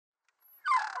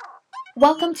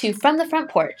Welcome to From the Front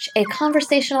Porch, a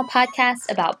conversational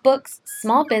podcast about books,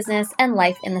 small business, and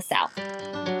life in the South.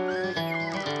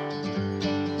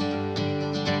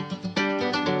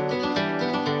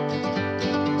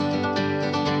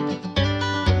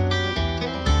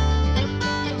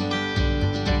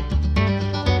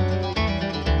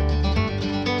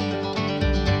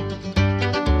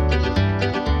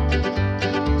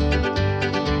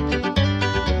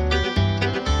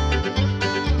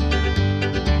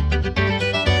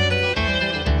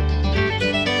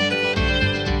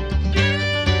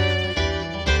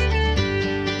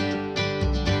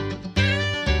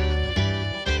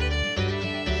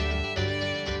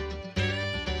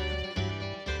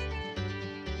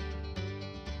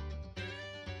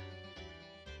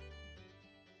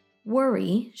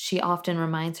 Worry, she often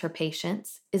reminds her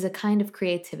patients, is a kind of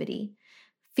creativity.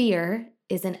 Fear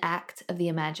is an act of the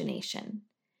imagination.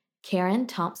 Karen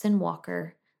Thompson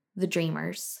Walker, The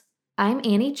Dreamers. I'm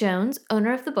Annie Jones,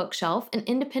 owner of The Bookshelf, an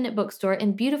independent bookstore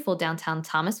in beautiful downtown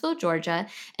Thomasville, Georgia,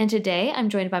 and today I'm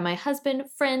joined by my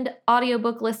husband, friend,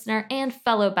 audiobook listener, and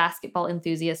fellow basketball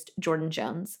enthusiast, Jordan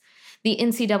Jones. The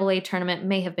NCAA tournament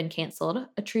may have been canceled,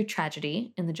 a true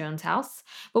tragedy in the Jones house,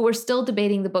 but we're still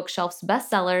debating the bookshelf's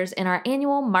bestsellers in our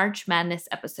annual March Madness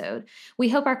episode. We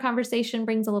hope our conversation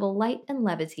brings a little light and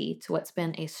levity to what's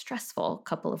been a stressful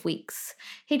couple of weeks.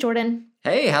 Hey, Jordan.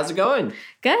 Hey, how's it going?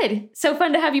 Good. So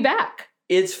fun to have you back.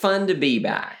 It's fun to be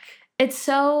back. It's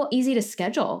so easy to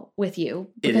schedule with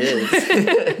you. It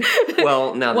is.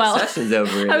 Well, now the session's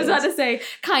over. I was about to say,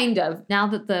 kind of. Now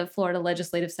that the Florida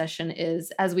legislative session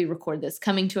is, as we record this,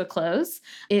 coming to a close,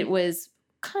 it was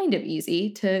kind of easy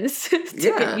to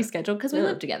get you scheduled because we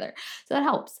live together. So that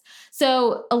helps.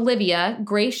 So Olivia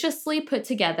graciously put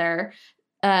together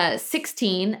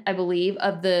 16, I believe,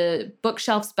 of the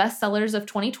Bookshelf's bestsellers of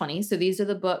 2020. So these are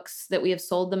the books that we have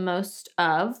sold the most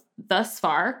of thus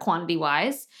far,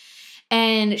 quantity-wise.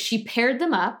 And she paired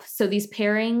them up. So these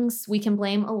pairings we can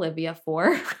blame Olivia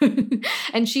for.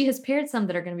 And she has paired some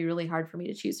that are going to be really hard for me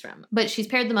to choose from. But she's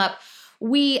paired them up.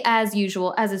 We, as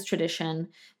usual, as is tradition,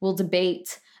 will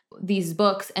debate these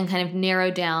books and kind of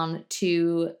narrow down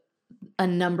to a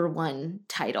number one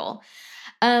title.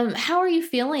 How are you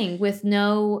feeling with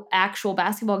no actual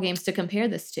basketball games to compare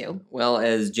this to? Well,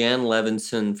 as Jan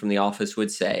Levinson from The Office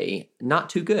would say, not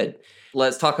too good.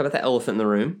 Let's talk about the elephant in the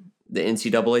room. The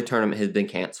NCAA tournament has been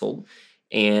canceled,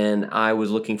 and I was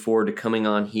looking forward to coming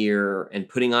on here and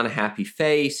putting on a happy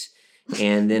face.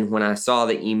 And then when I saw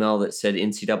the email that said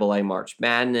NCAA March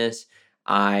Madness,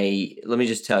 let me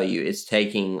just tell you, it's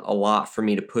taking a lot for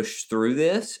me to push through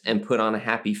this and put on a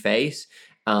happy face.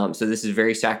 So this is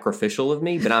very sacrificial of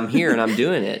me, but I'm here and I'm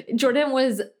doing it. Jordan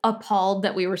was appalled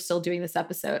that we were still doing this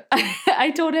episode.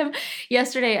 I told him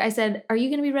yesterday, I said, "Are you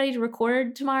going to be ready to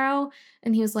record tomorrow?"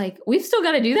 And he was like, "We've still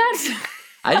got to do that?"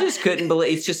 I just couldn't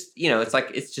believe. It's just,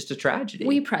 it's just a tragedy.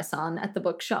 We press on at the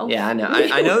bookshelf. Yeah, I know.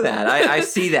 I know that. I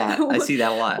see that. I see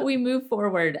that a lot. We move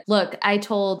forward. Look, I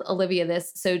told Olivia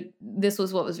this. So this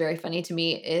was what was very funny to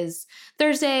me is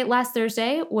last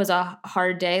Thursday was a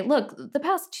hard day. Look, the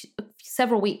past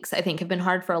several weeks, I think, have been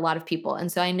hard for a lot of people.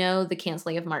 And so I know the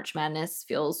canceling of March Madness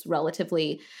feels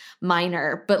relatively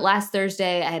minor. But last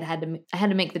Thursday, I had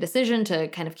to make the decision to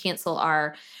kind of cancel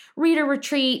our reader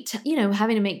retreat,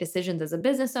 having to make decisions as a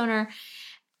business owner.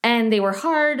 And they were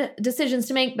hard decisions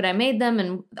to make, but I made them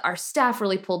and our staff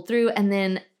really pulled through. And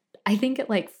then I think at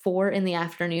like 4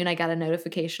 p.m, I got a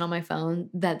notification on my phone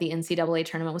that the NCAA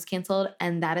tournament was canceled.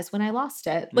 And that is when I lost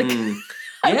it.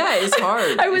 Yeah, it's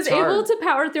hard. I was able to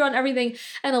power through on everything.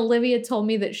 And Olivia told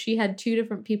me that she had 2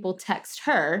 different people text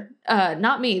her,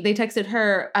 not me. They texted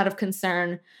her out of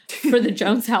concern for the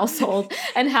Jones household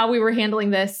and how we were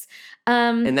handling this.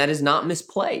 And that is not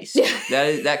misplaced.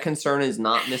 That concern is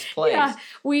not misplaced.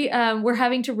 Yeah, we're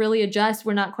having to really adjust.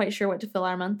 We're not quite sure what to fill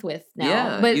our month with now.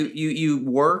 Yeah, but you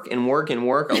work and work and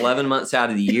work 11 months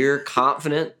out of the year,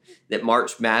 confident that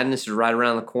March Madness is right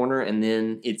around the corner, and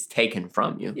then it's taken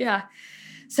from you. Yeah.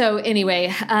 So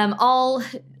anyway, all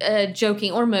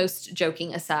joking or most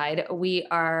joking aside, we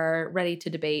are ready to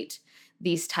debate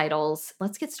these titles.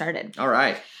 Let's get started. All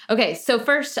right. Okay, so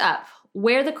first up,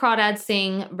 Where the Crawdads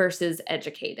Sing versus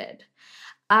Educated.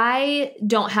 I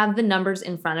don't have the numbers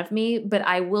in front of me, but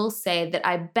I will say that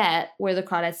I bet Where the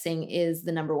Crawdads Sing is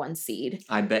the number 1 seed.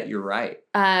 I bet you're right.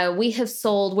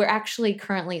 We're actually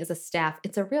currently as a staff,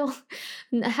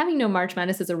 having no March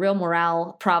Madness is a real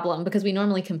morale problem because we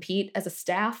normally compete as a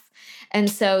staff. And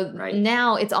so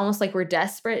now it's almost like we're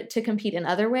desperate to compete in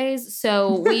other ways.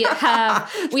 So we have...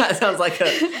 that sounds like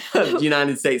a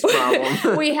United States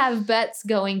problem. We have bets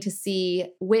going to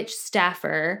see which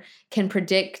staffer can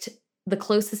predict the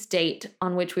closest date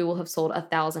on which we will have sold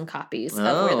 1,000 copies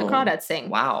of Where the Crawdads Sing.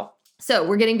 Wow. So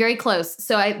we're getting very close.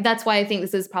 So that's why I think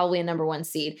this is probably a number one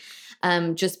seed,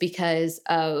 just because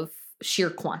of sheer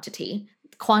quantity.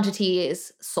 Quantity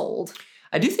is sold.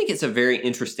 I do think it's a very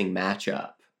interesting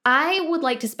matchup. I would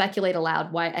like to speculate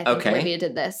aloud why I think Olivia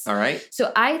did this. All right.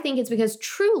 So I think it's because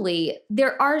truly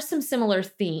there are some similar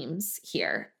themes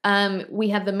here. We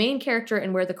have the main character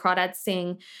in Where the Crawdads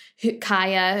Sing,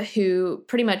 Kaya, who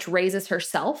pretty much raises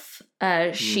herself.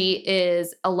 She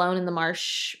is alone in the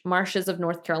marshes of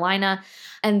North Carolina.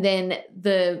 And then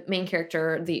the main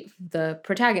character, the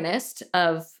protagonist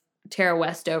of Tara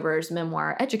Westover's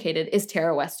memoir, Educated, is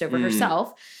Tara Westover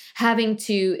herself, having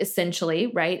to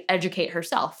essentially, educate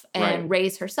herself and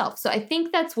raise herself. So I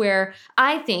think that's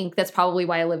probably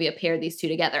why Olivia paired these two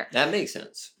together. That makes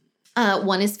sense.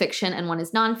 One is fiction and one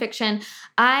is nonfiction.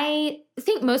 I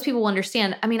think most people will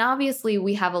understand. I mean, obviously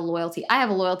we have a loyalty. I have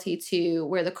a loyalty to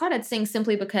Where the Crawdads Sing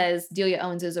simply because Delia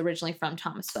Owens is originally from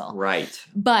Thomasville. Right.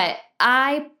 But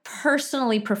I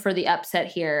personally prefer The Upset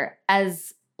here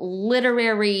as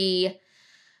literary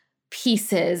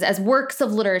pieces, as works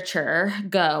of literature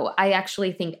go. I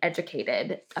actually think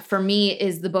Educated, for me,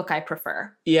 is the book I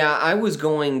prefer. Yeah, I was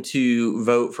going to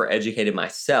vote for Educated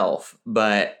myself,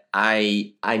 but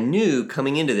I knew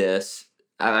coming into this,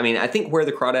 I mean, I think Where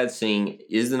the Crawdads Sing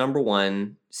is the number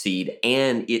one seed,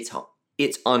 and it's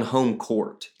on home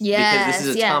court. Yes, because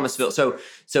this is Thomasville.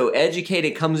 So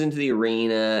Educated comes into the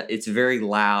arena. It's very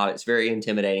loud. It's very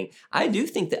intimidating. I do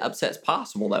think the upset's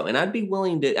possible, though, and I'd be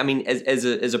willing to. I mean, as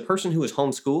a person who was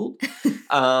homeschooled,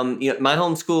 my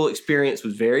homeschool experience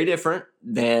was very different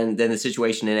than the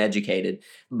situation in Educated.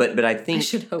 But I think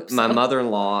my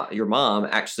mother-in-law, your mom,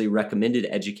 actually recommended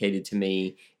Educated to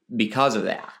me because of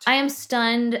that. I am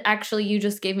stunned. Actually, you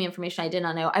just gave me information I did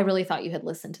not know. I really thought you had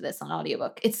listened to this on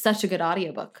audiobook. It's such a good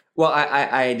audiobook. Well,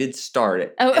 I did start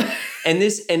it. Oh.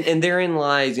 and therein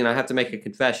lies, I have to make a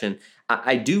confession.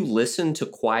 I do listen to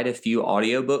quite a few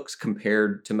audiobooks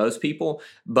compared to most people,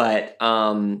 but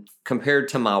compared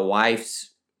to my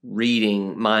wife's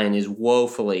reading, mine is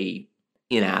woefully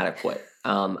inadequate.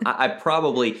 I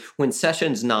probably, when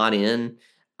session's not in,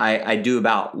 I do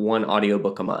about one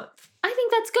audiobook a month. I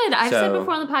think that's good. I've said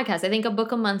before on the podcast, I think a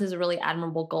book a month is a really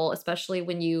admirable goal, especially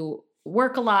when you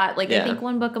work a lot. I think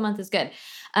one book a month is good.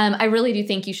 I really do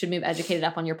think you should move Educated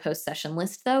up on your post-session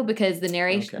list, though, because the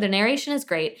narration is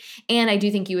great. And I do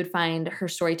think you would find her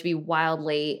story to be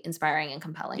wildly inspiring and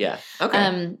compelling. Yeah.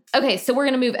 Okay. Okay, so we're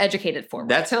going to move Educated forward.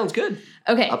 That sounds good.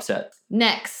 Okay. Upset.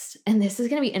 Next, and this is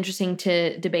going to be interesting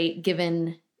to debate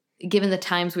given the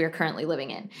times we are currently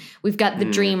living in. We've got The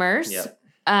Dreamers. Yep.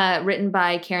 Written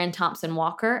by Karen Thompson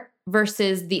Walker,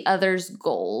 versus The Other's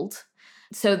Gold.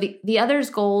 So the Other's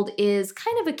Gold is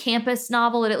kind of a campus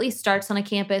novel. It at least starts on a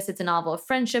campus. It's a novel of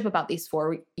friendship about these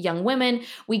four young women.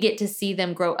 We get to see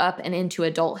them grow up and into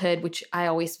adulthood, which I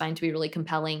always find to be really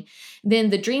compelling. Then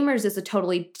The Dreamers is a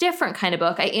totally different kind of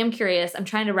book. I am curious. I'm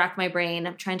trying to rack my brain.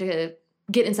 I'm trying to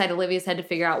get inside Olivia's head to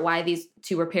figure out why these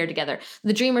two were paired together.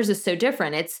 The Dreamers is so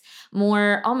different. It's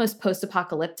more almost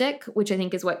post-apocalyptic, which I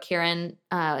think is what Karen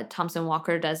Thompson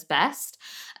Walker does best.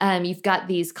 You've got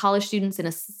these college students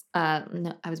in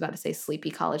I was about to say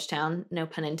sleepy college town, no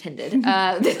pun intended.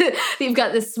 You've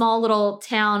got this small little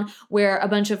town where a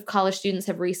bunch of college students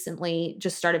have recently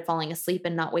just started falling asleep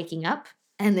and not waking up.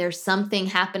 And there's something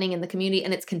happening in the community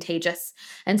and it's contagious.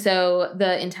 And so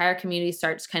the entire community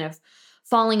starts kind of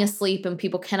falling asleep and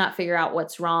people cannot figure out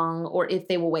what's wrong or if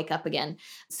they will wake up again.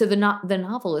 So the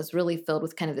novel is really filled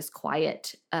with kind of this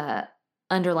quiet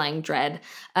underlying dread.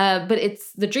 But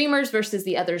it's The Dreamers versus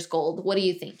The Other's Gold. What do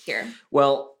you think here?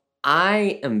 Well,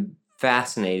 I am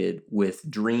fascinated with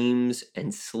dreams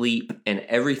and sleep and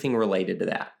everything related to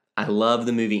that. I love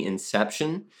the movie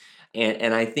Inception.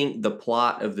 And I think the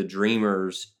plot of The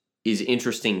Dreamers is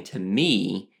interesting to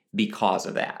me because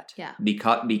of that. Yeah.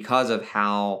 Because of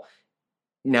how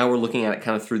now we're looking at it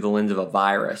kind of through the lens of a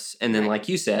virus. And then, like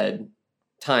you said,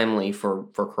 timely for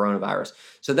coronavirus.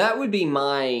 So that would be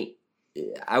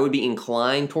I would be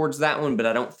inclined towards that one, but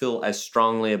I don't feel as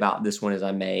strongly about this one as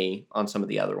I may on some of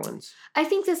the other ones. I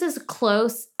think this is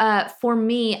close. For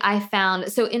me, I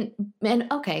found,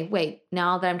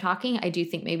 now that I'm talking, I do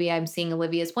think maybe I'm seeing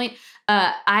Olivia's point.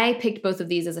 I picked both of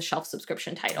these as a shelf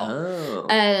subscription title.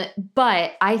 Oh.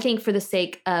 But I think for the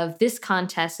sake of this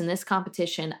contest and this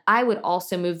competition, I would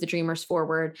also move The Dreamers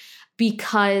forward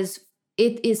because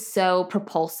it is so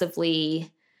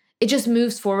propulsively it just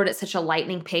moves forward at such a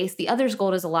lightning pace. The Other's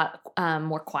Gold is a lot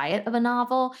more quiet of a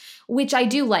novel, which I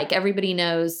do like. Everybody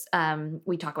knows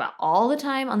we talk about all the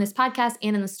time on this podcast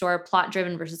and in the store,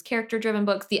 plot-driven versus character-driven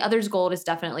books. The Other's Gold is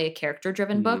definitely a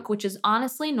character-driven book, which is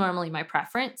honestly normally my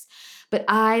preference. But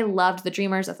I loved The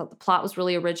Dreamers. I thought the plot was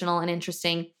really original and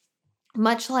interesting.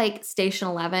 Much like Station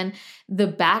 11, the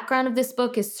background of this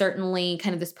book is certainly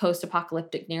kind of this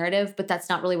post-apocalyptic narrative, but that's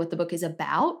not really what the book is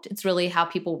about. It's really how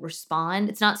people respond.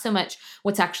 It's not so much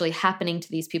what's actually happening to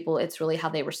these people. It's really how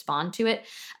they respond to it.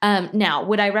 Now,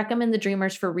 would I recommend The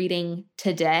Dreamers for reading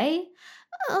today?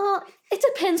 It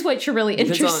depends what you're really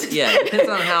interested in. It depends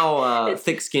on how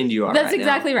thick-skinned you are. That's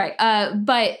exactly right.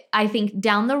 But I think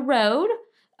down the road,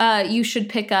 you should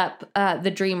pick up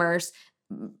The Dreamers.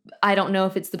 I don't know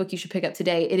if it's the book you should pick up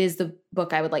today. It is the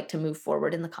book I would like to move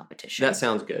forward in the competition. That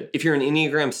sounds good. If you're an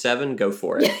Enneagram 7, go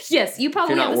for it. Yes, you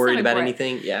probably if you're not worried about it.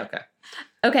 anything. Yeah, okay.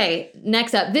 Okay,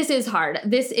 next up. This is hard.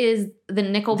 This is the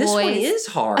Nickel Boys. This one is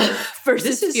hard.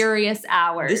 versus Furious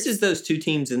Hours. This is those two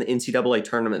teams in the NCAA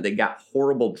tournament that got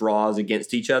horrible draws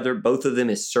against each other. Both of them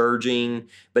is surging,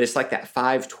 but it's like that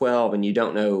 5-12 and you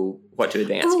don't know what to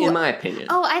advance, in my opinion.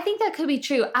 Oh, I think that could be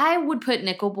true. I would put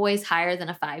Nickel Boys higher than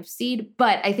a 5 seed,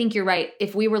 but I think you're right.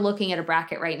 If we were looking at a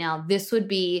bracket right now, this would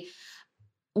be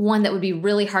one that would be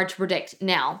really hard to predict.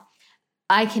 Now,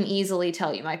 I can easily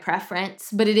tell you my preference,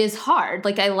 but it is hard.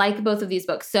 Like, I like both of these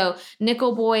books. So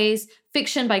Nickel Boys,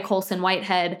 fiction by Colson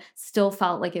Whitehead, still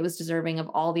felt like it was deserving of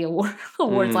all the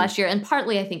awards last year. And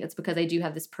partly I think it's because I do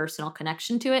have this personal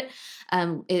connection to it.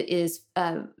 It is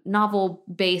a novel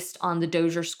based on the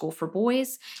Dozier School for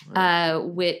Boys,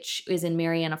 which is in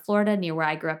Marianna, Florida, near where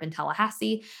I grew up in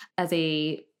Tallahassee. As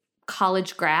a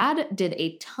college grad, did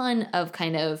a ton of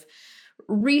kind of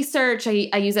research.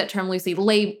 I use that term loosely,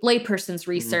 layperson's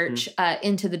research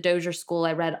into the Dozier School.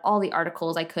 I read all the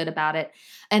articles I could about it.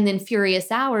 And then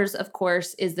Furious Hours, of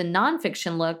course, is the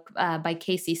nonfiction look by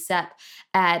Casey Sepp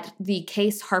at the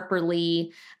case Harper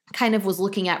Lee kind of was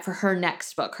looking at for her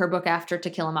next book, her book after To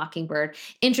Kill a Mockingbird.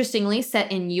 Interestingly, set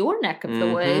in your neck of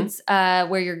the woods,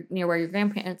 where your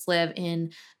grandparents live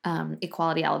in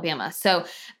Equality, Alabama. So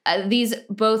these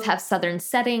both have Southern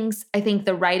settings. I think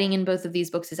the writing in both of these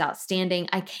books is outstanding.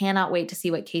 I cannot wait to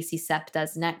see what Casey Sepp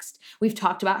does next. We've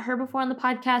talked about her before on the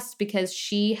podcast because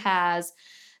she has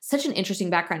such an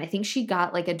interesting background. I think she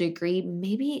got like a degree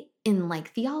maybe in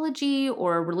like theology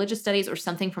or religious studies or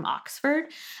something from Oxford.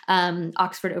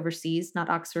 Oxford overseas, not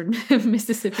Oxford,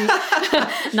 Mississippi,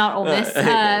 not Ole Miss.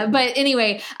 But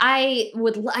anyway, I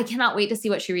cannot wait to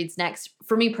see what she reads next.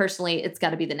 For me personally, it's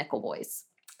got to be the Nickel Boys.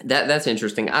 That's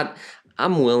interesting.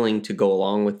 I'm willing to go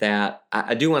along with that.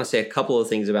 I do want to say a couple of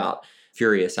things about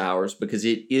Furious Hours because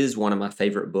it is one of my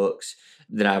favorite books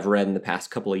that I've read in the past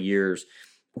couple of years.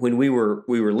 When we were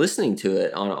listening to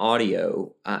it on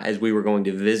audio as we were going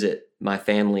to visit my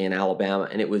family in Alabama,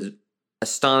 and it was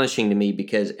astonishing to me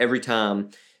because every time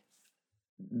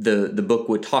the book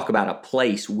would talk about a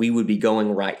place, we would be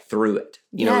going right through it.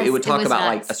 You know, it would talk about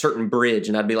like a certain bridge,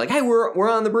 and I'd be like, "Hey, we're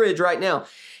on the bridge right now."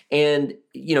 And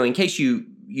you know, in case you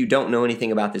don't know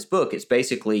anything about this book, it's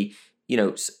basically, you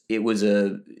know, it was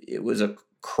a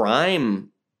crime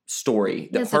story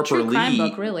that Harper Lee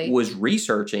book, really was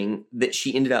researching that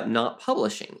she ended up not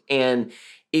publishing. And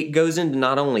it goes into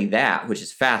not only that, which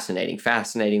is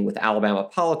fascinating with Alabama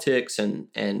politics and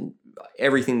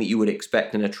everything that you would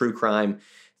expect in a true crime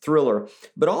thriller,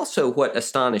 but also what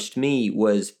astonished me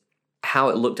was how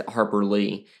it looked at Harper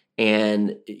Lee.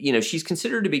 And, you know, she's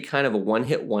considered to be kind of a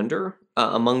one-hit wonder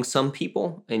among some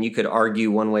people, and you could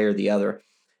argue one way or the other.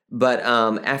 But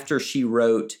after she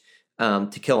wrote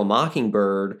To Kill a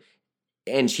Mockingbird,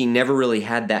 and she never really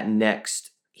had that next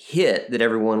hit that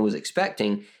everyone was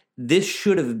expecting, this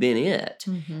should have been it.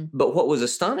 But what was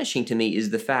astonishing to me is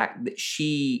the fact that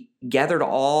she gathered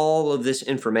all of this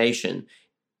information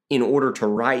in order to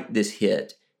write this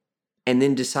hit and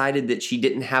then decided that she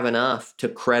didn't have enough to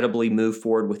credibly move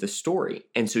forward with the story.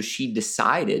 And so she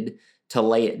decided to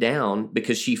lay it down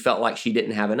because she felt like she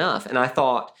didn't have enough. And I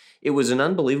thought it was an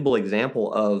unbelievable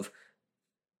example of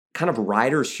kind of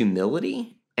writer's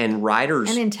humility and writer's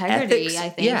and integrity, ethics. I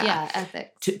think. Yeah,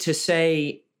 ethics. To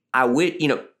say,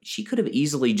 she could have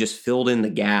easily just filled in the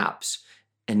gaps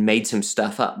and made some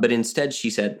stuff up. But instead she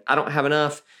said, I don't have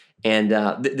enough. And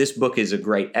this book is a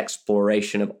great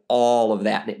exploration of all of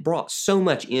that. And it brought so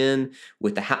much in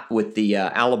with the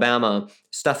Alabama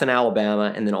stuff in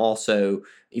Alabama. And then also,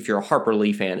 if you're a Harper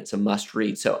Lee fan, it's a must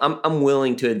read. So I'm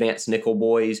willing to advance Nickel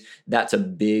Boys. That's a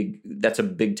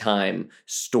big time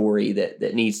story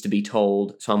that needs to be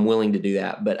told. So I'm willing to do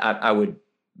that. But I would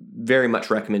very much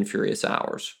recommend Furious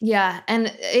Hours. Yeah, and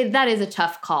that is a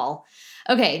tough call.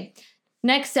 Okay,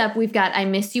 next up, we've got I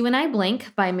Miss You When I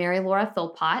Blink by Mary Laura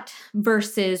Philpott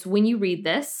versus When You Read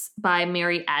This by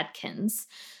Mary Adkins.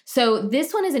 So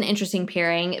this one is an interesting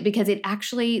pairing because it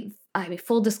actually, I mean,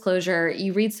 full disclosure,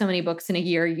 you read so many books in a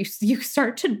year, you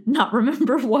start to not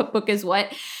remember what book is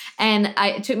what. And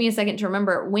it took me a second to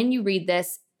remember. When You Read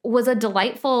This was a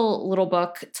delightful little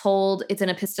book told, it's an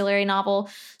epistolary novel.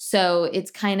 So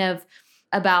it's kind of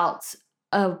about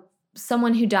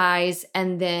someone who dies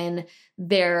and then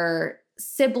their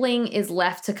sibling is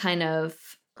left to kind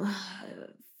of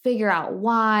figure out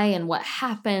why and what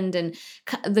happened and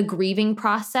the grieving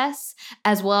process,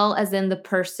 as well as then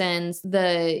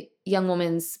the young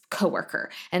woman's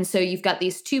coworker. And so you've got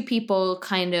these two people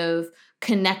kind of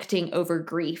connecting over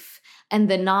grief. And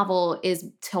the novel is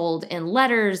told in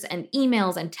letters and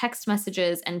emails and text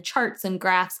messages and charts and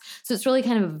graphs. So it's really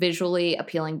kind of a visually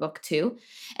appealing book too.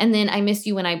 And then I Miss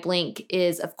You When I Blink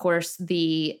is, of course,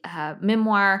 the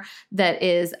memoir that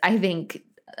is, I think,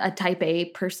 a type A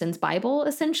person's Bible,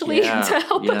 essentially,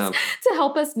 to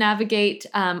help us navigate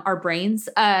our brains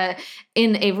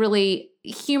in a really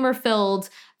humor-filled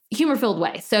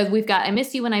way. So we've got I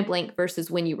Miss You When I Blink versus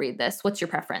When You Read This. What's your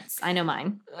preference? I know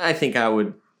mine. I think I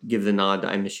would give the nod to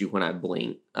I Miss You When I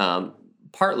Blink,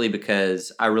 partly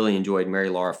because I really enjoyed Mary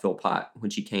Laura Philpott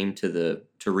when she came to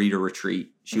Reader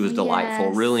Retreat. She was delightful.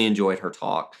 Yes. Really enjoyed her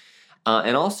talk.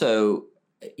 And also,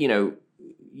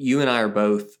 you and I are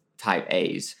both type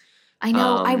A's. I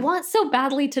know. I want so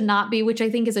badly to not be, which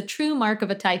I think is a true mark of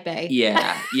a type A.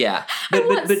 Yeah. I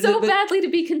want so badly to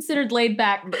be considered laid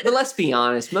back. But let's be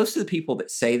honest. Most of the people that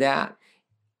say that,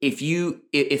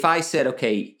 if I said,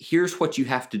 okay, here's what you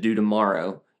have to do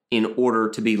tomorrow in order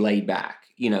to be laid back,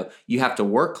 you have to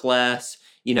work less,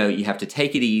 you have to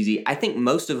take it easy. I think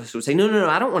most of us would say, no,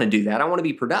 I don't want to do that. I want to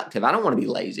be productive. I don't want to be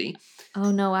lazy.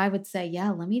 Oh no, I would say, yeah,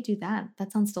 let me do that.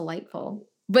 That sounds delightful.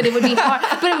 But it would be hard.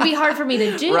 But it would be hard for me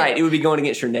to do. Right, it would be going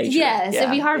against your nature. Yes,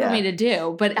 it'd be hard for me to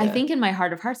do. But I think in my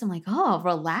heart of hearts, I'm like, oh,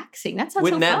 relaxing. That sounds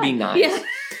Wouldn't so that fun. be nice?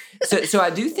 Yeah. So I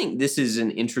do think this is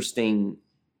an interesting.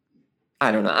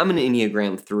 I don't know. I'm an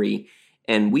Enneagram 3,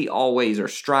 and we always are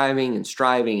striving and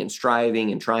striving and striving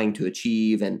and trying to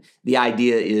achieve. And the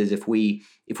idea is if we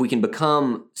can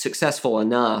become successful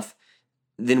enough,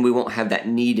 then we won't have that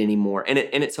need anymore. And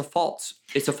it's a false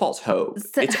hope.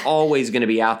 It's always going to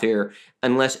be out there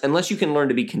unless you can learn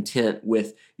to be content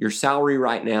with your salary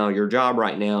right now, your job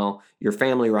right now, your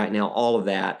family right now, all of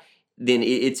that. Then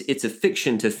it's a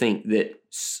fiction to think that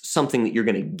something that you're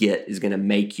going to get is going to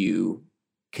make you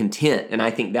content. And I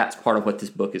think that's part of what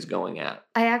this book is going at.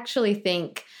 I actually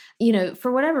think,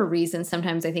 for whatever reason,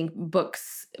 sometimes I think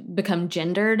books become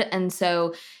gendered. And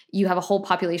so you have a whole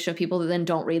population of people that then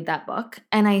don't read that book.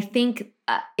 And I think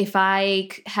if I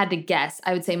had to guess,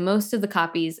 I would say most of the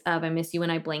copies of I Miss You When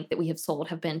I Blink that we have sold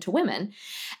have been to women.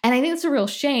 And I think it's a real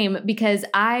shame because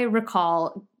I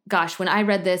recall, gosh, when I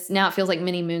read this, now it feels like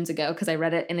many moons ago because I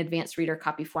read it in advanced reader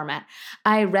copy format.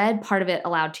 I read part of it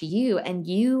aloud to you and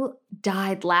you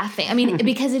died laughing. I mean,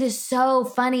 because it is so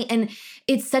funny and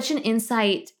it's such an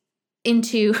insight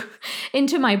into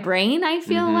my brain, I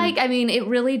feel like. I mean, it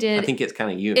really did. I think it's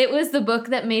kind of you. It was the book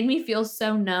that made me feel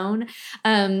so known,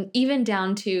 even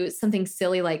down to something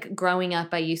silly like growing up,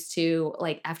 I used to,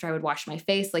 like, after I would wash my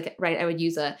face, I would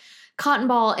use a cotton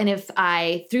ball, and if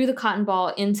I threw the cotton ball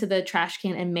into the trash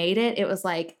can and made it, it was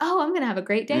like, oh, I'm going to have a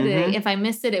great day today. If I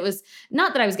missed it, it was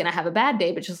not that I was going to have a bad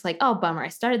day, but just like, oh, bummer, I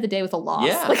started the day with a loss.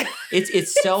 Yeah.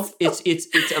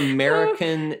 It's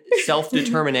American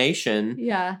self-determination.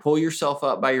 Yeah. Pull yourself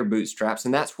up by your bootstraps,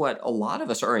 and that's what a lot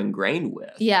of us are ingrained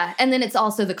with. Yeah, and then it's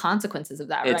also the consequences of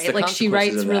that, right? Like she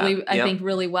writes really, I think,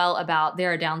 really well about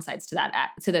there are downsides to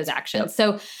that to those actions.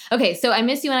 Yep. So, okay, so I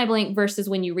Miss You When I Blink versus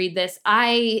When You Read This.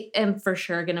 I am for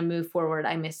sure going to move forward.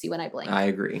 I Miss You When I Blink. I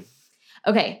agree.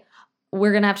 Okay.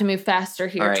 We're going to have to move faster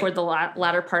here toward the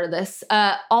latter part of this.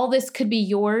 All This Could Be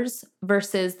Yours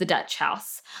versus The Dutch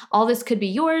House. All This Could Be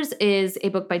Yours is a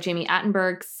book by Jamie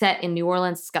Attenberg set in New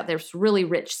Orleans. It's got this really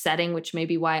rich setting, which may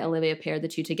be why Olivia paired the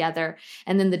two together.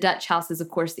 And then The Dutch House is, of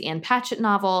course, the Anne Patchett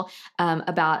novel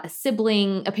about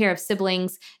a pair of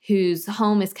siblings whose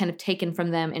home is kind of taken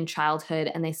from them in childhood,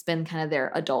 and they spend kind of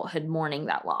their adulthood mourning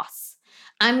that loss.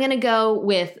 I'm going to go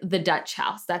with The Dutch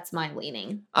House. That's my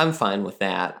leaning. I'm fine with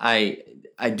that. I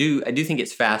do think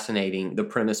it's fascinating, the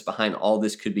premise behind All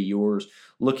This Could Be Yours,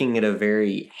 looking at a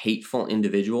very hateful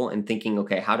individual and thinking,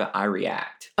 okay, how do I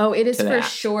react? Oh, it is for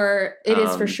sure. It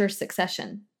is for sure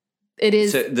Succession. It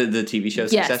is. So the TV show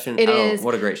Succession? Yes, it is.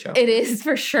 What a great show. It is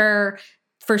for sure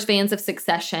for fans of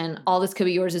Succession, All This Could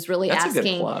Be Yours is really That's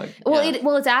asking. A good plug.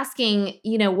 Well, it's asking,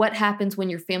 what happens when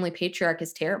your family patriarch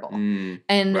is terrible,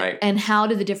 and how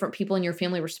do the different people in your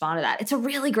family respond to that? It's a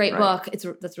really great book. That's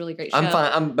a really great show.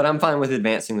 I'm fine with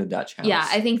advancing the Dutch House. Yeah,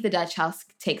 I think the Dutch House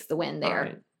takes the win there.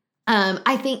 Right.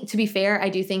 I think, to be fair, I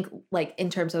do think, like, in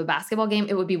terms of a basketball game,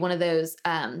 it would be one of those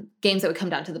games that would come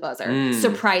down to the buzzer,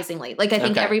 surprisingly. Like, I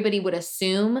think everybody would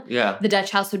assume the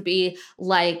Dutch House would be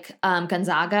like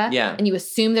Gonzaga. Yeah. And you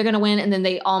assume they're going to win, and then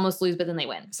they almost lose, but then they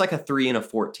win. It's like a 3 and a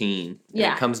 14.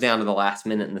 Yeah. It comes down to the last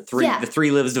minute, and the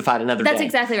three lives to fight another day. That's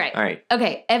exactly right. All right.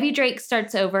 Okay, Evie Drake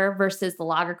starts over versus the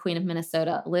Lager Queen of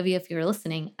Minnesota. Olivia, if you're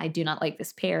listening, I do not like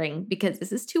this pairing because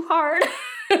this is too hard.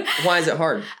 Why is it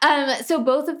hard? So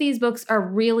both of these books are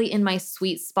really in my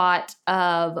sweet spot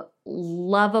of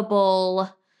lovable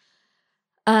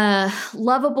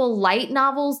light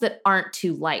novels that aren't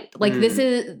too light. Like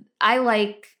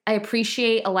I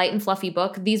appreciate a light and fluffy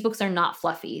book. These books are not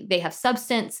fluffy. They have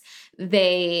substance,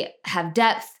 they have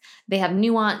depth, they have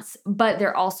nuance, but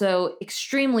they're also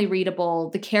extremely readable.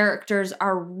 The characters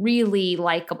are really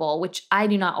likable, which I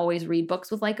do not always read books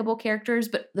with likable characters,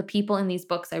 but the people in these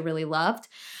books I really loved.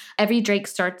 Evie Drake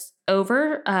Starts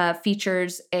Over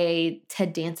features a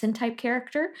Ted Danson type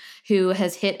character who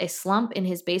has hit a slump in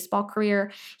his baseball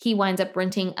career. He winds up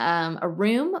renting a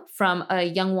room from a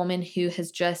young woman who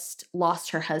has just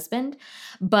lost her husband,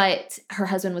 but her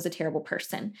husband was a terrible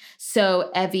person. So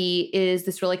Evie is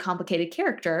this really complicated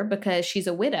character because she's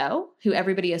a widow who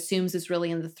everybody assumes is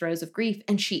really in the throes of grief,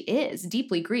 and she is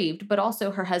deeply grieved, but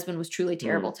also her husband was truly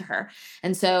terrible to her.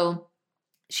 And so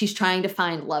she's trying to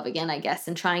find love again, I guess,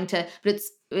 but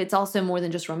it's also more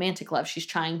than just romantic love. She's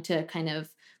trying to kind of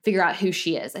figure out who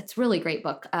she is. It's a really great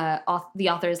book. The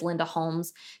author is Linda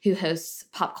Holmes, who hosts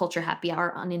Pop Culture Happy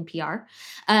Hour on NPR.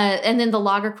 And then The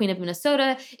Lager Queen of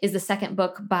Minnesota is the second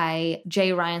book by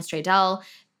J. Ryan Stradell.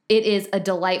 It is a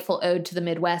delightful ode to the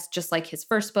Midwest, just like his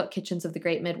first book, Kitchens of the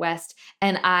Great Midwest.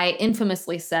 And I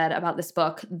infamously said about this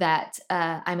book that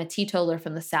I'm a teetotaler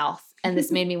from the South. And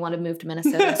this made me want to move to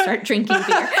Minnesota and start drinking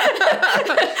beer.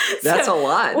 That's a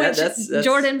lot. That's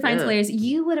Jordan finds hilarious.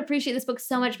 You would appreciate this book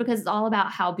so much because it's all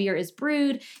about how beer is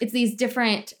brewed. It's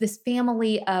this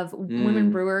family of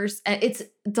women brewers. It's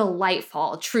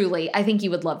delightful, truly. I think you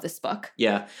would love this book.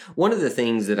 Yeah. One of the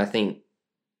things that I think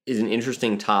is an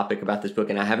interesting topic about this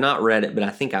book, and I have not read it, but I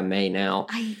think I may now,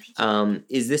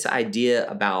 is this idea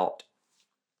about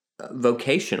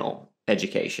vocational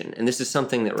education. And this is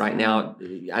something that right now,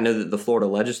 I know that the Florida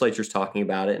legislature is talking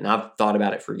about it, and I've thought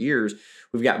about it for years.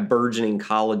 We've got burgeoning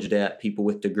college debt, people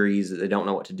with degrees that they don't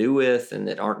know what to do with and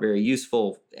that aren't very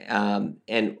useful.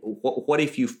 And what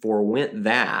if you forwent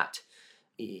that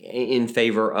in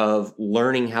favor of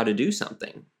learning how to do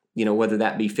something? Whether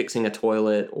that be fixing a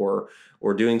toilet or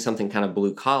doing something kind of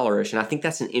blue collarish. And I think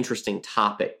that's an interesting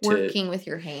topic. Working with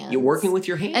your hands. You're working with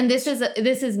your hands. And this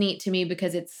is neat to me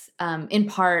because it's in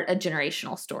part a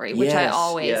generational story, which I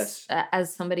always,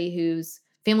 as somebody whose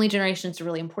family generations are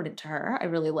really important to her, I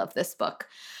really love this book.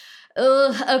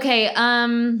 Okay.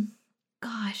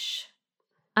 Gosh,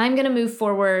 I'm going to move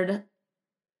forward.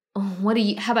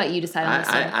 How about you decide on this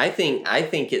one? I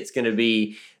think it's going to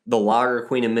be the Lager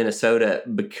Queen of Minnesota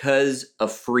because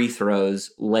of free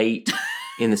throws late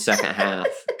in the second half,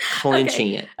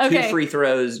 clinching it. Okay. 2 free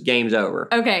throws, game's over.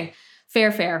 Okay,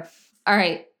 fair. All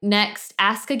right, next,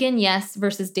 Ask Again Yes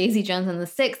versus Daisy Jones and the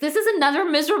Six. This is another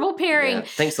miserable pairing. Yeah.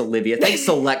 Thanks, Olivia. Thanks,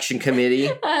 selection committee.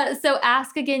 So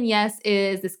Ask Again Yes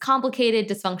is this complicated,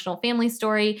 dysfunctional family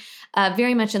story,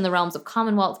 very much in the realms of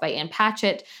Commonwealth by Ann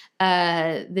Patchett.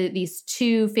 These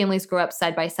two families grow up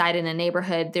side by side in a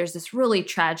neighborhood. There's this really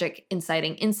tragic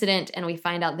inciting incident, and we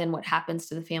find out then what happens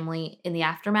to the family in the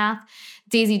aftermath.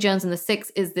 Daisy Jones and the Six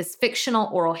is this fictional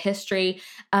oral history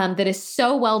that is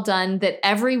so well done that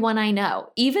everyone I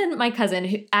know, even my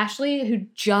cousin Ashley, who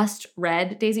just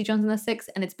read Daisy Jones and the Six,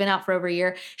 and it's been out for over a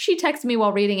year, she texted me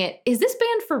while reading it, "Is this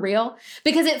band for real?"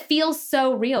 Because it feels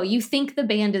so real. You think the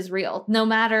band is real, no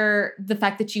matter the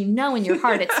fact that you know in your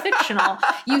heart it's fictional.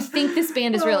 You think this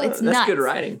band is real. It's nuts. That's good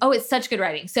writing. Oh, it's such good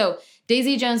writing. So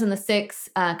Daisy Jones and the Six,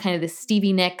 kind of this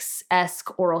Stevie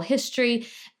Nicks-esque oral history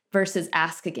versus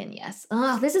Ask Again Yes.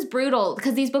 Oh, this is brutal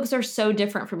because these books are so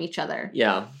different from each other.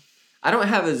 Yeah. I don't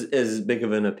have as big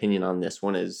of an opinion on this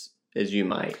one as you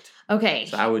might. Okay.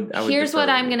 So I would Here's what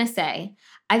I'm going to say.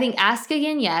 I think Ask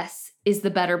Again Yes is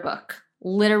the better book,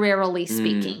 literarily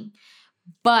speaking.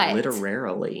 But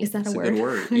literarily, is that a word? Good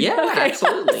word? Yeah, okay.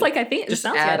 Absolutely. It's like I think it just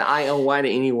sounds add good. ILY to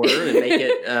any word and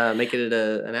make it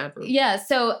an adverb. Yeah,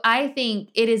 so I think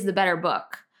it is the better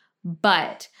book.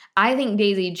 But I think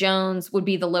Daisy Jones would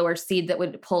be the lower seed that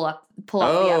would pull off the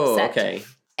upset. Okay.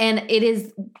 And it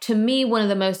is, to me, one of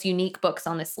the most unique books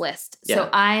on this list. Yeah. So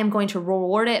I am going to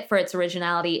reward it for its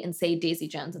originality and say Daisy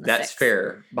Jones in the 6. That's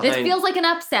fair. This feels like an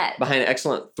upset. Behind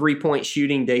excellent 3-point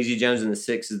shooting, Daisy Jones in the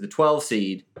 6 is the 12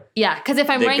 seed. Yeah, because if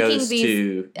I'm ranking goes these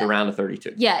to the round of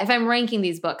 32. Yeah, if I'm ranking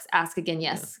these books, Ask Again,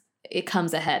 yes, it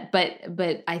comes ahead.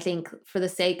 But I think for the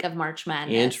sake of March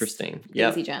Madness, interesting.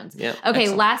 Daisy Jones. Yep. Okay,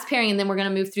 Excellent. last pairing, and then we're going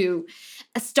to move through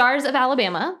Stars of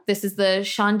Alabama. This is the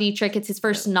Sean Dietrich. It's his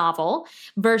first novel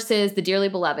versus The Dearly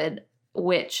Beloved.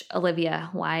 Which, Olivia,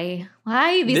 why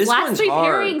these This last one's 3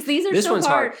 hard. pairings? These are This so one's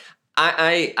hard.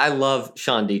 I love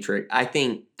Sean Dietrich. I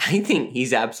think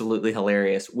he's absolutely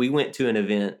hilarious. We went to an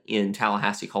event in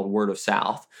Tallahassee called Word of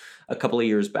South a couple of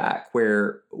years back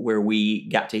where we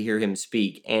got to hear him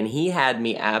speak, and he had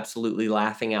me absolutely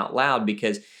laughing out loud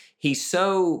because he's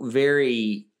so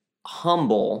very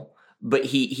humble, but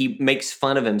he makes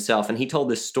fun of himself. And he told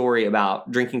this story about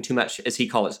drinking too much, as he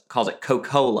calls it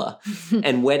Coca-Cola,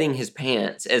 and wetting his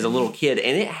pants as a little kid.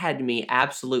 And it had me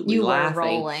absolutely laughing. Were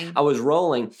rolling. I was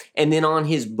rolling. And then on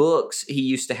his books, he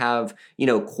used to have,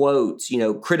 quotes,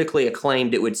 critically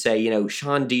acclaimed. It would say,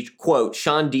 Sean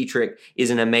Dietrich is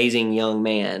an amazing young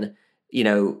man,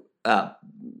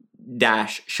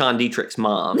 dash Sean Dietrich's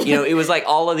mom. It was like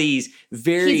all of these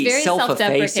very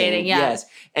self-effacing. Yeah. Yes.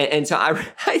 And so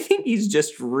I think he's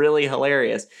just really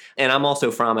hilarious. And I'm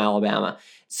also from Alabama.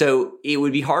 So it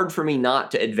would be hard for me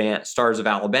not to advance Stars of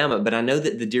Alabama, but I know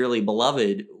that The Dearly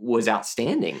Beloved was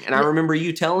outstanding. And I remember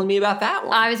you telling me about that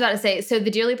one. I was about to say, so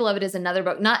The Dearly Beloved is another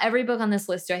book. Not every book on this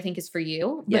list I think is for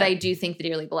you, but I do think The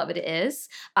Dearly Beloved is.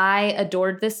 I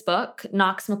adored this book.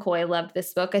 Knox McCoy loved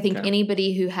this book. I think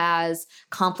anybody who has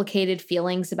complicated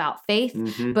feelings about faith,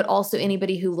 but also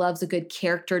anybody who loves a good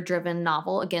character-driven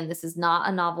novel. Again, this is not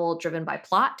a novel driven by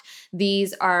plot.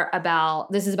 This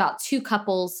is about 2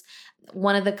 couples.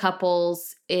 One of the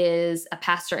couples is a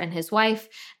pastor and his wife.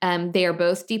 They are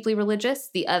both deeply religious.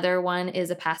 The other one is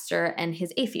a pastor and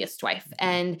his atheist wife.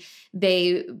 And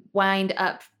they wind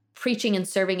up preaching and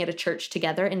serving at a church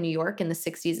together in New York in the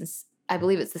 60s and I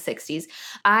believe it's the 60s.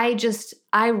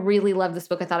 I really love this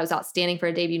book. I thought it was outstanding for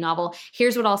a debut novel.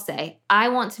 Here's what I'll say. I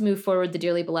want to move forward The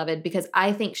Dearly Beloved because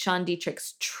I think Sean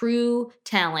Dietrich's true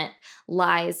talent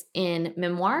lies in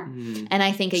memoir. And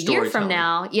I think a year from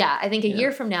now,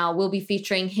 year from now, we'll be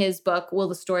featuring his book, Will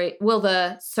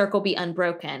the Circle Be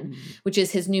Unbroken, which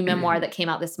is his new memoir that came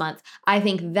out this month. I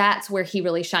think that's where he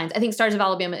really shines. I think Stars of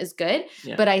Alabama is good,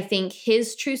 but I think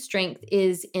his true strength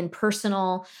is in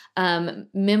personal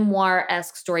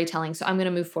memoir-esque storytelling. So I'm going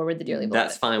to move forward The Dearly Beloved.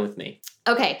 That's fine with me.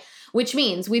 Okay, which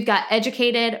means we've got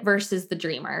Educated versus The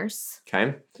Dreamers.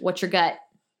 Okay. What's your gut?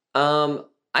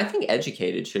 I think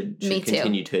Educated should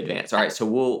continue to advance. All right, so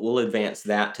we'll advance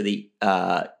that to the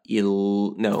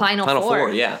Final Four.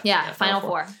 Yeah, Final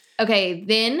Four. Okay,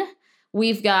 then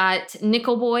we've got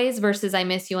Nickel Boys versus I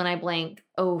Miss You and I Blank.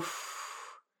 Oh,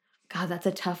 God, that's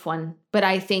a tough one. But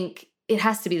I think it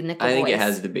has to be the Nickel Boys. I think it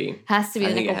has to be. Has to be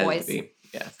the Nickel Boys. To be.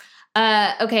 Yeah.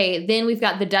 Okay, then we've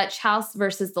got the Dutch House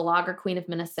versus the Lager Queen of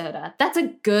Minnesota. That's a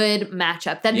good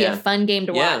matchup. That'd be a fun game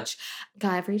to watch.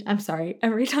 God,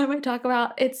 every time I talk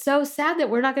about it's so sad that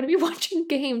we're not going to be watching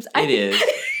games. It is.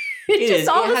 It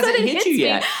hasn't hit you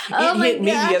yet. Oh it hit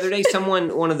me the other day.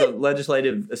 One of the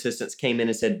legislative assistants came in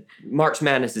and said, March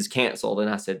Madness is canceled. And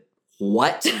I said,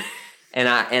 what?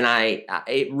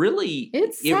 It really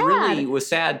was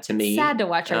sad to me. Sad to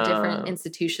watch our different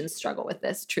institutions struggle with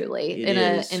this, truly, in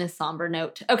a somber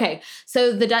note. Okay,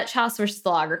 so the Dutch House versus the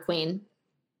Lager Queen.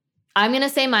 I'm gonna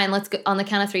say mine. Let's go on the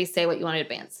count of 3. Say what you want to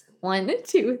advance. 1,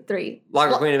 2, 3.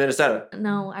 Lager Queen of Minnesota.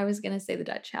 No, I was gonna say the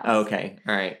Dutch House. Okay,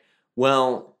 all right.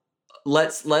 Well,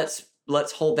 let's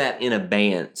hold that in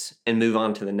abeyance and move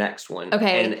on to the next one.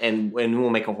 Okay. And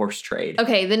we'll make a horse trade.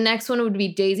 Okay, the next one would be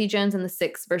Daisy Jones and the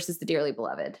 6 versus The Dearly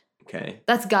Beloved. Okay.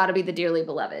 That's got to be The Dearly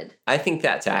Beloved. I think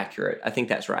that's accurate. I think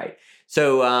that's right.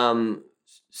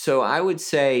 So I would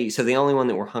say, the only one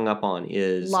that we're hung up on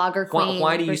is Lager Queen.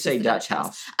 Why do you say Dutch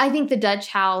House? I think the Dutch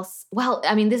House, well,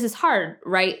 I mean, this is hard,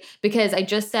 right? Because I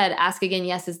just said Ask Again,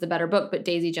 Yes is the better book, but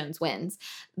Daisy Jones wins.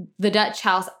 The Dutch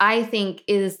House, I think,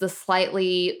 is the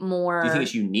slightly more... Do you think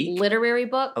it's unique? Literary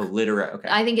book. Oh, literary, okay.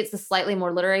 I think it's the slightly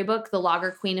more literary book. The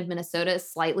Lager Queen of Minnesota is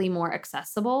slightly more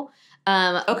accessible.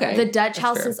 Okay. The Dutch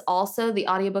House is also, the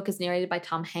audiobook is narrated by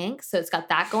Tom Hanks, so it's got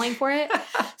that going for it.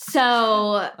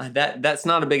 So... That's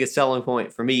not a big a selling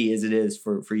point for me as it is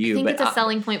for you. I think it's a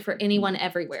selling point for anyone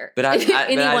everywhere. But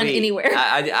anywhere.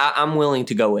 I'm willing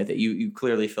to go with it. You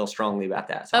clearly feel strongly about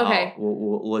that. So okay.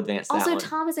 We'll advance that also, one.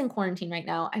 Tom is in quarantine right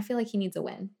now. I feel like he needs a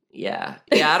win. Yeah.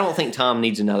 I don't think Tom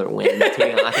needs another win. I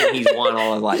think he's won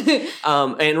all his life,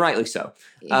 and rightly so.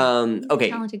 Okay,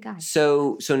 talented guy.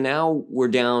 So now we're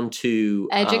down to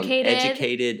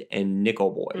Educated and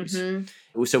Nickel Boys.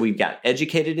 Mm-hmm. So we've got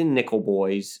Educated and Nickel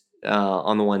Boys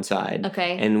on the one side,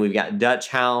 okay, and we've got Dutch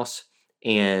House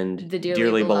and the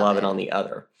Dearly Beloved on the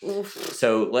other. Oof.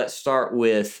 So let's start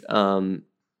with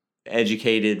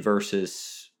Educated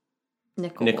versus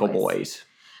Nickel Boys.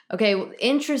 Okay,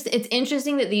 it's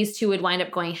interesting that these two would wind up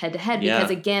going head to head because,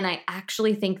 again, I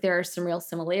actually think there are some real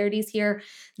similarities here.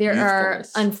 There are,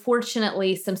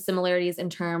 unfortunately, some similarities in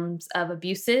terms of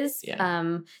abuses,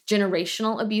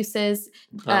 generational abuses,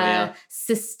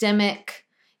 systemic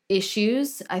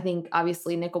issues. I think,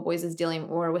 obviously, Nickel Boys is dealing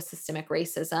more with systemic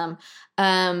racism,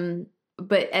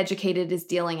 but Educated is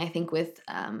dealing, I think, with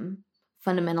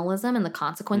fundamentalism and the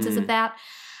consequences of that.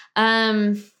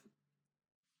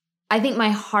 I think my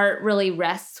heart really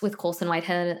rests with Colson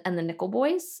Whitehead and the Nickel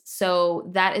Boys.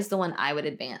 So that is the one I would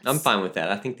advance. I'm fine with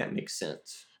that. I think that makes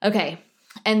sense. Okay.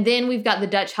 And then we've got the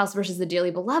Dutch House versus the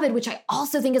Dearly Beloved, which I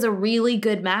also think is a really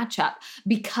good matchup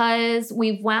because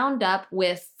we've wound up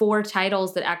with 4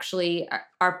 titles that actually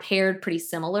are paired pretty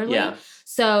similarly. Yeah.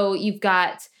 So you've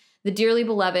got the Dearly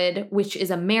Beloved, which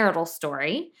is a marital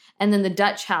story, and then the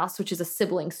Dutch House, which is a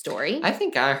sibling story. I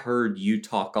think I heard you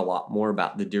talk a lot more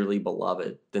about the Dearly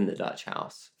Beloved than the Dutch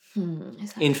House.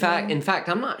 In fact,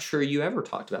 I'm not sure you ever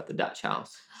talked about the Dutch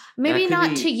House. Maybe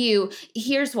not to you.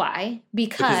 Here's why.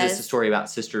 Because it's a story about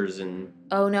sisters and...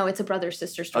 Oh, no, it's a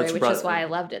brother-sister story, which is why I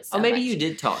loved it so much. Oh, maybe you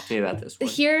did talk to me about this one.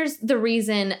 Here's the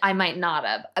reason I might not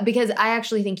have. Because I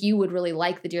actually think you would really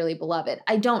like the Dearly Beloved.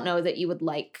 I don't know that you would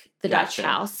like the Dutch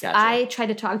House. I tried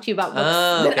to talk to you about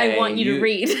books that I want you to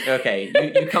read. Okay,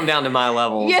 you come down to my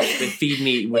level and feed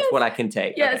me with what I can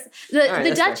take. Yes. Okay.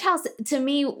 The Dutch House, to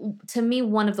me,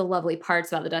 one of the lovely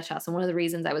parts about the Dutch House and one of the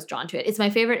reasons I was drawn to it, it's my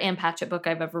favorite Ann Patchett book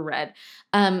I've ever read.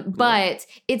 But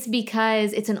it's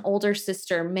because it's an older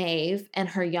sister, Maeve, and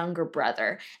her younger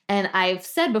brother. And I've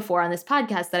said before on this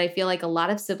podcast that I feel like a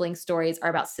lot of sibling stories are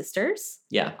about sisters.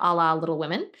 Yeah. A la Little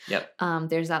Women. Yep.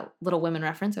 There's that Little Women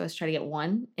reference. I always try to get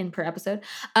one in per episode.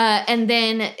 And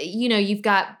then, you've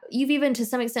even to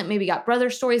some extent maybe got brother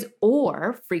stories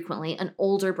or frequently an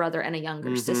older brother and a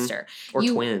younger sister. Or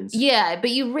twins. Yeah, but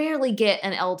you rarely get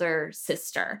an elder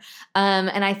sister.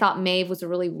 And I thought Maeve was a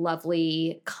really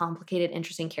lovely, complicated,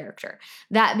 interesting character.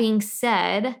 That being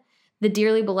said, the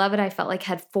Dearly Beloved I felt like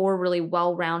had 4 really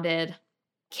well-rounded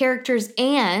characters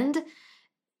and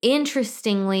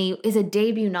interestingly is a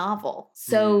debut novel.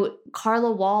 So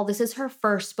Carla Wall, this is her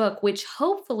first book, which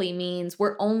hopefully means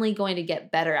we're only going to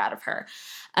get better out of her.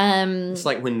 It's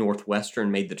like when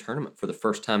Northwestern made the tournament for the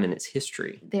first time in its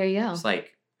history. There you go. It's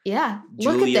like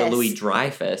Julia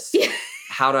Louis-Dreyfus.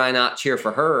 How do I not cheer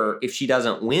for her? If she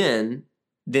doesn't win,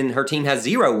 then her team has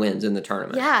 0 wins in the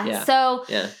tournament. Yeah. So,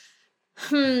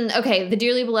 okay, the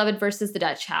Dearly Beloved versus the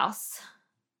Dutch House.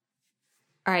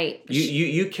 All right.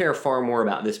 You care far more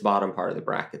about this bottom part of the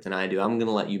bracket than I do. I'm going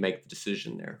to let you make the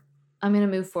decision there. I'm going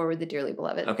to move forward the Dearly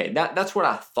Beloved. Okay, that's what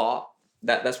I thought.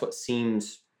 That's what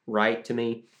seems right to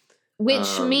me.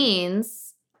 Which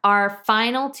means our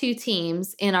final 2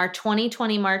 teams in our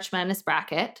 2020 March Madness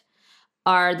bracket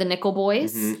are the Nickel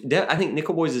Boys. I think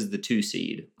Nickel Boys is the 2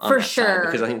 seed for sure,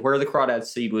 because I think where the Crawdads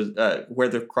seed was, where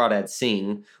the Crawdads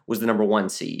sing was the number 1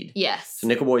 seed. Yes. So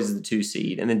Nickel Boys is the 2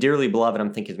 seed, and then Dearly Beloved,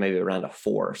 I'm thinking is maybe around a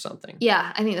 4 or something.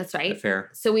 Yeah, I think that's right. Fair.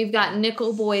 So we've got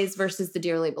Nickel Boys versus the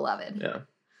Dearly Beloved. Yeah.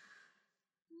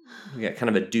 We got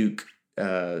kind of a Duke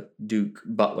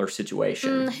Butler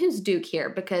situation. Who's Duke here?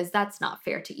 Because that's not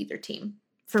fair to either team.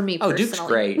 For me personally. Duke's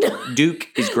great. Duke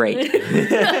is great.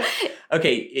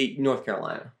 Okay, North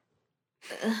Carolina.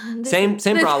 Same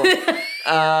problem.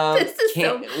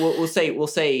 We'll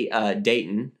say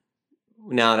Dayton.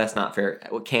 No, that's not fair.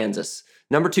 Kansas.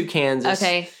 Number 2 Kansas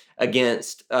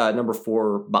against number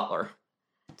 4 Butler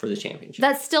for the championship.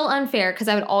 That's still unfair because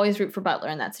I would always root for Butler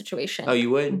in that situation. Oh, you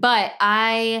would? But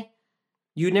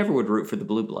You never would root for the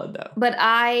blue blood, though. But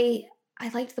I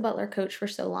liked the Butler coach for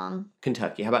so long.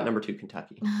 Kentucky. How about number 2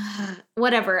 Kentucky?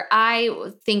 Whatever.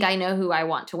 I think I know who I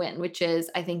want to win, which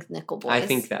is, I think, Nickel Boys. I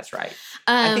think that's right.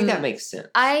 I think that makes sense.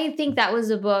 I think that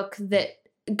was a book that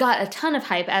got a ton of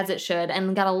hype, as it should,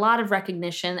 and got a lot of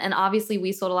recognition. And obviously,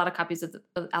 we sold a lot of copies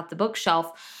out the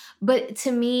bookshelf. But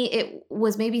to me, it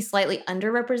was maybe slightly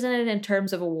underrepresented in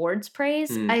terms of awards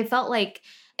praise. I felt like...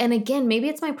 And again, maybe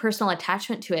it's my personal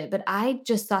attachment to it, but I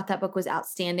just thought that book was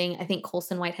outstanding. I think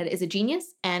Colson Whitehead is a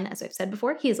genius. And as I've said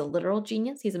before, he is a literal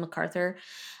genius. He's a MacArthur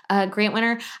grant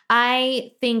winner.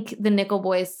 I think Nickel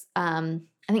Boys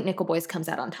comes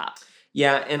out on top.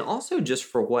 Yeah, and also just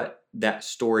for what that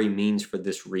story means for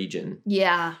this region.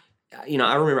 Yeah.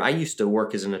 I remember I used to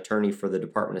work as an attorney for the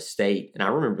Department of State, and I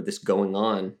remember this going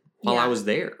on while I was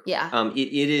there. Yeah.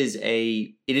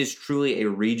 It is truly a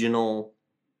regional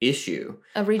issue.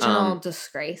 A regional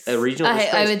disgrace. A regional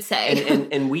disgrace. I would say.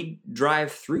 And we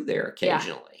drive through there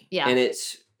occasionally. Yeah. And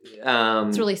it's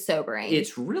really sobering.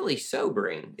 It's really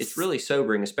sobering. It's really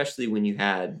sobering, especially when you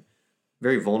had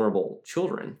very vulnerable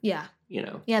children. Yeah.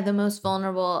 Yeah, the most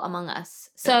vulnerable among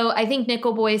us. So I think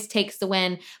Nickel Boys takes the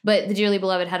win, but the Dearly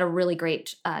Beloved had a really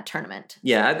great tournament.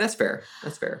 Yeah, that's fair.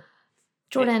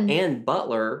 Jordan. And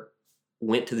Butler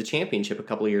went to the championship a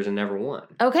couple of years and never won.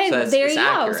 Okay, so there you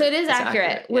accurate. go. So it is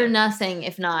accurate. Yeah. We're nothing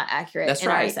if not accurate that's in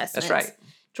right. our assessments. That's right.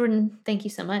 Jordan, thank you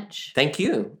so much. Thank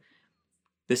you.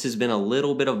 This has been a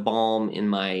little bit of balm in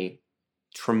my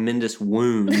tremendous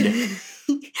wound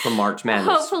from March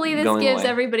Madness. Hopefully this gives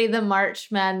everybody the March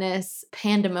Madness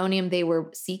pandemonium they were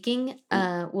seeking.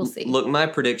 We'll see. Look, my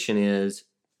prediction is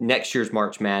next year's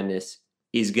March Madness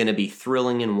is going to be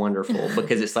thrilling and wonderful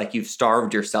because it's like you've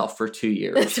starved yourself for 2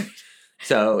 years.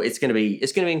 So it's going to be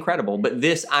incredible. But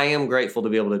I am grateful to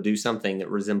be able to do something that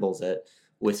resembles it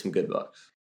with some good books.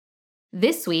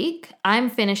 This week, I'm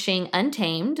finishing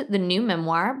Untamed, the new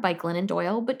memoir by Glennon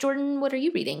Doyle. But Jordan, what are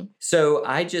you reading? So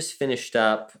I just finished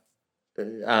up,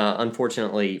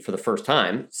 unfortunately for the first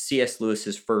time, C.S.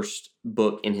 Lewis's first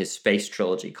book in his space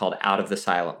trilogy called Out of the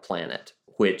Silent Planet,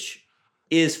 which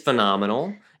is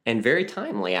phenomenal and very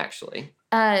timely, actually.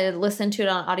 Listen to it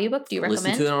on audiobook. Do you recommend?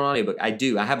 Listen to it on audiobook. I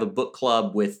do. I have a book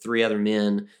club with 3 other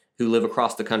men who live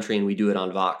across the country, and we do it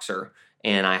on Voxer.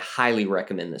 And I highly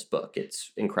recommend this book.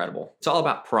 It's incredible. It's all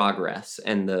about progress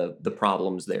and the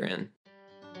problems therein.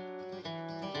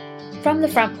 From the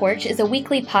Front Porch is a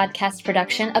weekly podcast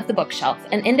production of The Bookshelf,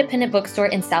 an independent bookstore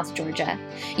in South Georgia.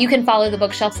 You can follow The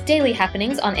Bookshelf's daily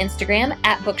happenings on Instagram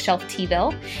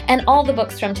 @BookshelfTville, and all the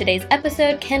books from today's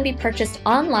episode can be purchased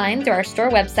online through our store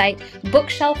website,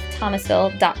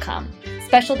 bookshelfthomasville.com.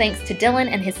 Special thanks to Dylan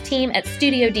and his team at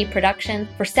Studio D Productions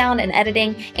for sound and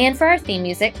editing, and for our theme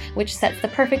music, which sets the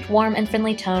perfect warm and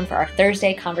friendly tone for our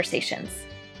Thursday conversations.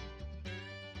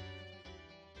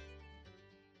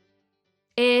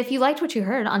 If you liked what you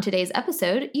heard on today's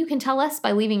episode, you can tell us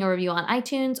by leaving a review on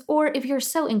iTunes, or if you're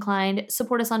so inclined,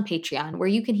 support us on Patreon, where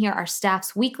you can hear our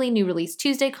staff's weekly New Release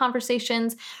Tuesday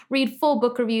conversations, read full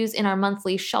book reviews in our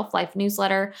monthly Shelf Life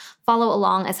newsletter, follow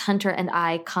along as Hunter and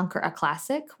I conquer a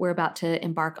classic. We're about to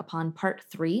embark upon part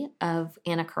 3 of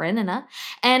Anna Karenina,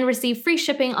 and receive free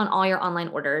shipping on all your online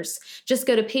orders. Just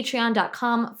go to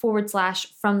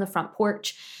patreon.com/From the Front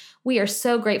Porch. We are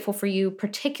so grateful for you,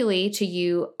 particularly to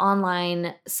you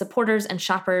online supporters and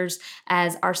shoppers,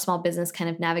 as our small business kind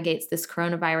of navigates this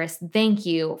coronavirus. Thank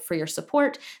you for your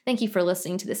support. Thank you for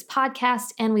listening to this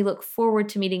podcast, and we look forward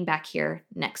to meeting back here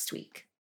next week.